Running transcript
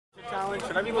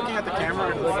Should I be looking at the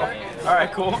camera? All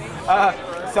right, cool.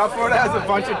 South Florida has a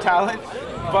bunch of talent,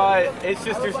 but it's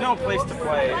just there's no place to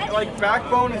play. Like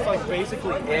Backbone is like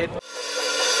basically it.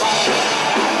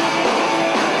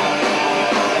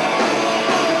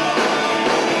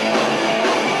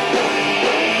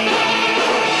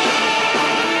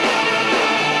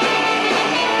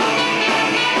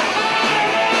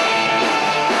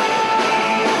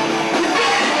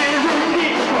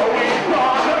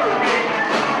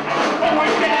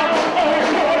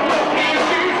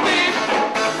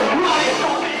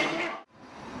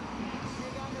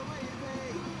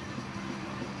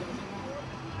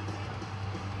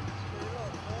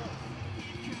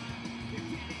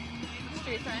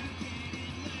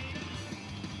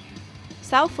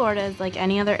 South Florida is like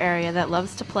any other area that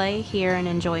loves to play, hear, and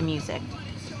enjoy music.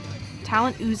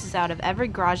 Talent oozes out of every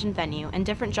garage and venue, and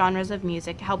different genres of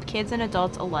music help kids and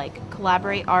adults alike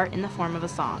collaborate art in the form of a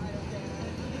song.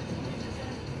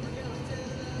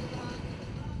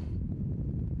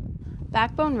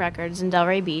 Backbone Records in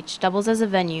Delray Beach doubles as a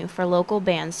venue for local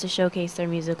bands to showcase their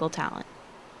musical talent.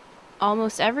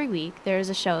 Almost every week, there is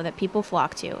a show that people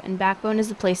flock to, and Backbone is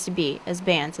the place to be, as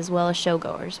bands as well as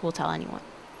showgoers will tell anyone.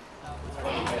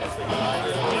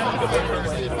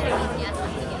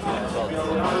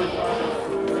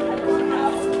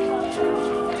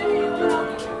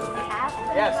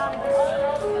 Yes.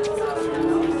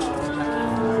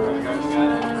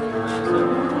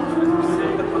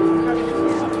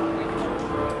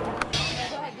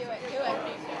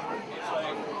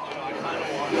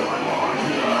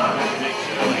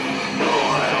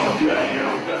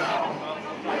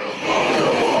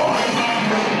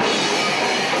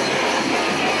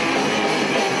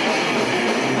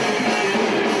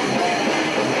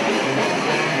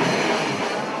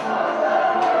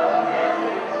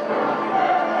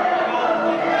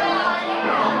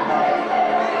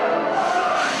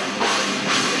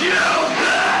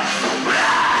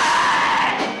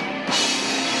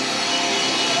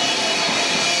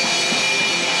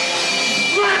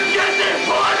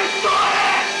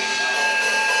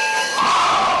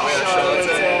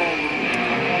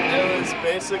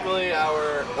 Basically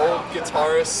our old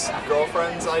guitarist's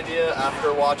girlfriend's idea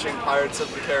after watching Pirates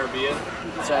of the Caribbean.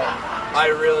 I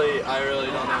really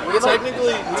don't know.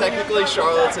 Technically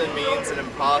Charlatan means an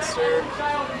imposter,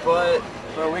 but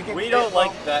we don't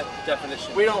like that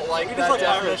definition. We don't like that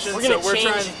definition, so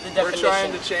we're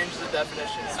trying to change the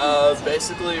definition.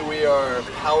 Basically we are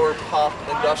power pop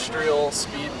industrial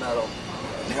speed metal.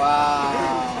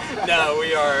 Wow. No,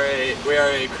 we are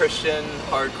a Christian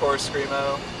hardcore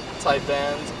screamo type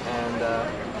band, and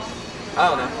I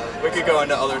don't know. We could go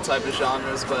into other type of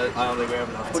genres, but I don't think we have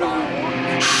enough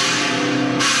time.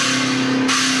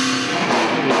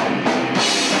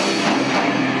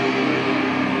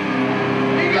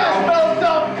 You guys smell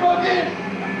something cooking?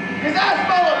 Cause I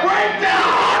smell a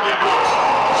breakdown!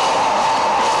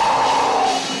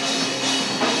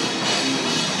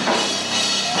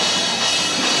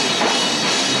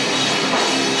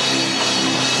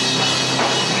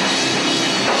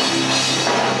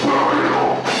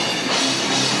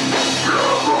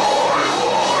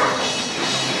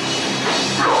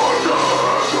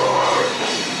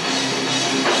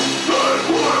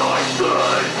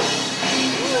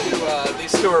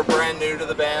 These two are brand new to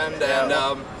the band,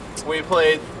 and we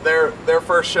played their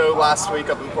first show last week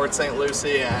up in Port St.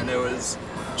 Lucie, and it was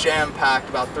jam-packed,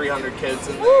 about 300 kids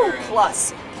in there.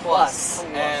 Plus.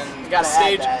 And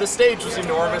the stage was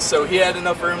enormous, so he had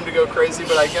enough room to go crazy,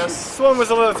 but I guess This one was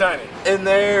a little tiny. in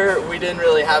there we didn't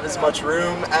really have as much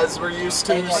room as we're used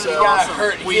to, so You got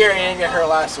hurt here and you got hurt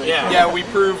last week. yeah, we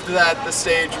proved that the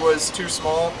stage was too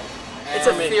small. It's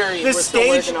a theory. The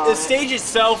stage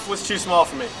itself was too small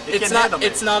for me.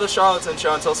 It's not a Charlatan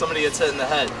show until somebody gets hit in the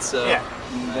head, so Yeah.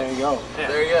 There you go.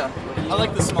 there you go. I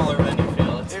like the smaller venue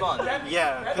feel, it's fun.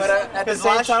 Yeah. But at the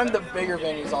same time, the bigger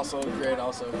venue is also great.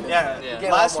 Yeah. You get a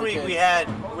lot Last more week kids. we had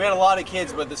a lot of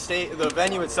kids, but the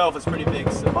venue itself is pretty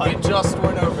big. So We just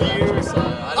went over that. So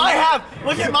I have.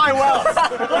 Look at my wells.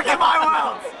 Look at my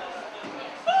wells.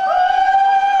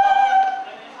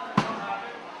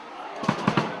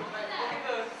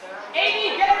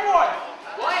 Amy, get everyone!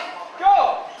 What?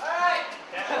 Go! Alright!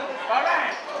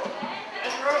 Alright!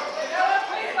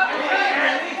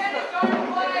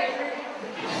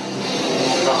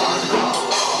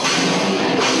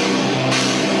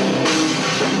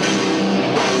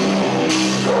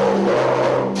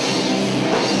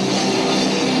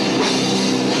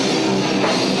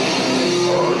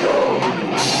 Oh,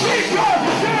 no.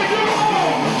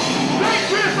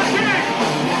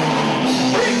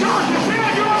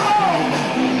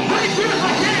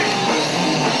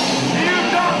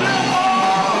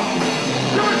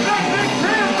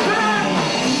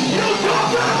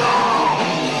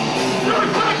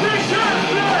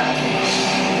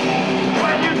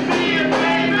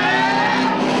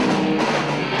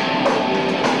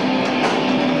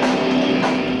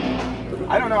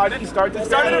 I didn't start this.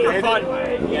 Started it for band,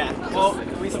 fun. Yeah. Well,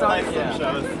 we started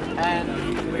shows, and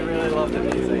we really love the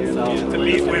music. So to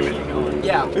meet women.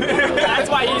 Yeah. That's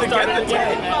why he started the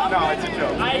game. No, it's a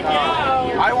joke. I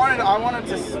know. I wanted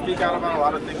to speak out about a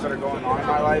lot of things that are going on in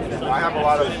my life. And I have a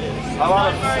lot of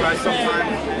stress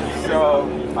sometimes, so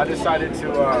I decided to.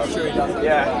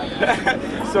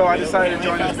 Yeah. So I decided to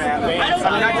join this band. I mean,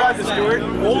 I drive the Stewart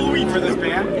for this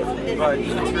band, but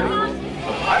it's pretty cool.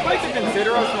 I'd like to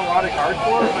consider us melodic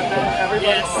hardcore, but then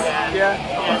everybody. Yeah.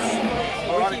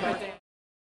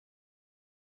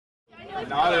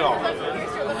 Not at all.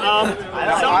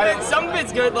 Some of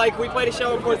it's good. Like we played a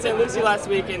show in Port St. Lucie last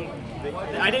week, and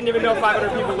I didn't even know 500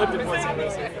 people lived in Port St.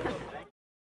 Lucie.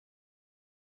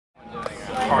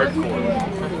 Hardcore.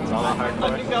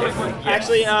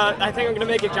 Actually, I think I'm gonna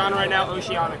make a genre right now.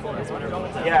 Oceanicore is what I'm going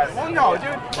with. Yeah. Well, no,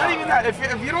 dude. Not even that. If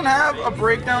you don't have a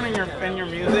breakdown in your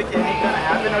music, it ain't gonna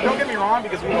happen. Now, don't get me wrong,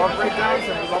 because we love breakdowns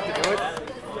and we love to do it.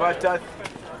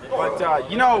 But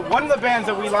you know, one of the bands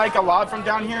that we like a lot from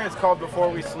down here is called Before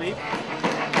We Sleep.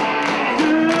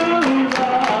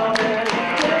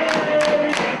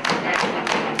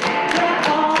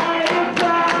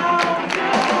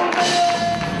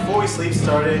 Before We Sleep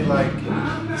started like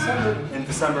in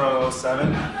December of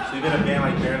 07, so we've been a band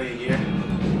like barely a year.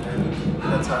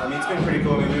 And that's how, I mean, it's been pretty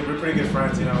cool. I mean, we're pretty good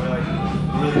friends, you know,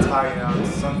 we're really tight, you know.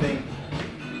 It's something,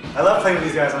 I love playing with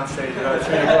these guys on stage, you know, it's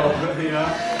really cool, you know.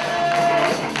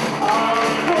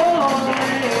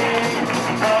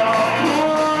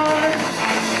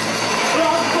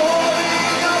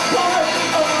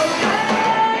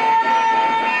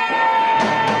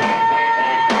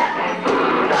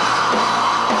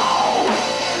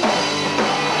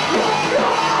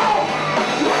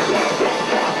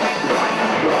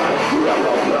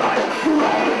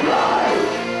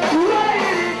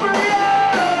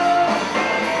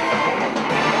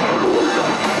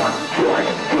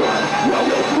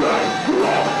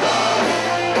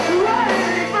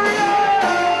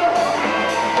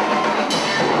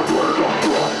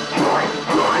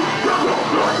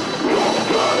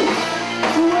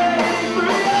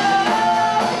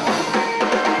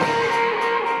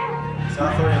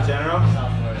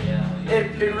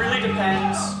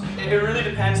 It really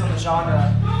depends on the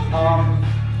genre.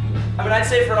 I mean, I'd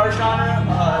say for our genre,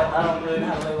 I don't really know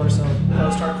how to label ourselves,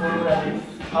 post-hardcore or whatever.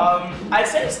 I'd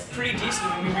say it's pretty decent.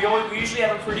 I mean, we usually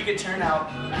have a pretty good turnout,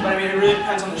 but I mean, it really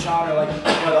depends on the genre. Like,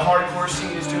 you know, the hardcore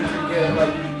scene is doing pretty good.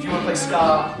 Like, if you want to play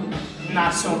ska,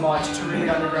 not so much. It's a really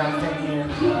underground thing here.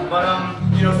 But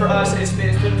you know, for us, it's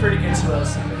been pretty good to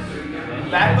us.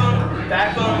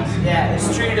 Backbone, yeah,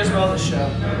 it's treated as well as the show.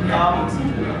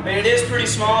 I mean, it is pretty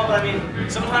small, but I mean,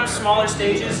 sometimes smaller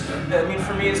stages, I mean,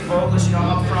 for me as a vocalist, you know,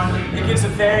 I'm up front, it gives a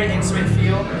very intimate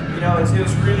feel. You know, it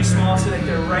was really small, so like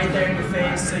they're right there in your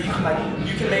face, so you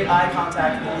can make eye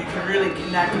contact with them, you can really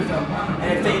connect with them.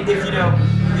 And if you know,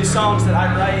 the songs that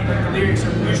I write, like the lyrics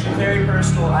are usually very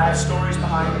personal, I have stories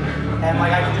behind them, and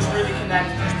like I can just really connect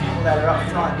with these people that are up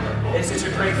front. It's a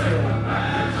great feeling.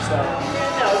 So.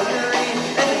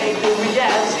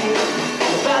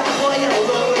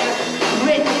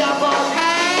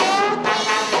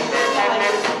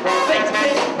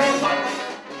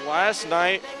 Last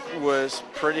night was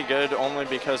pretty good only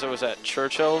because it was at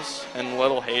Churchill's in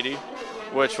Little Haiti,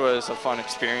 which was a fun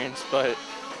experience, but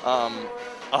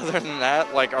other than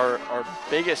that, like our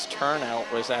biggest turnout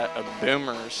was at a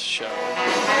Boomers show.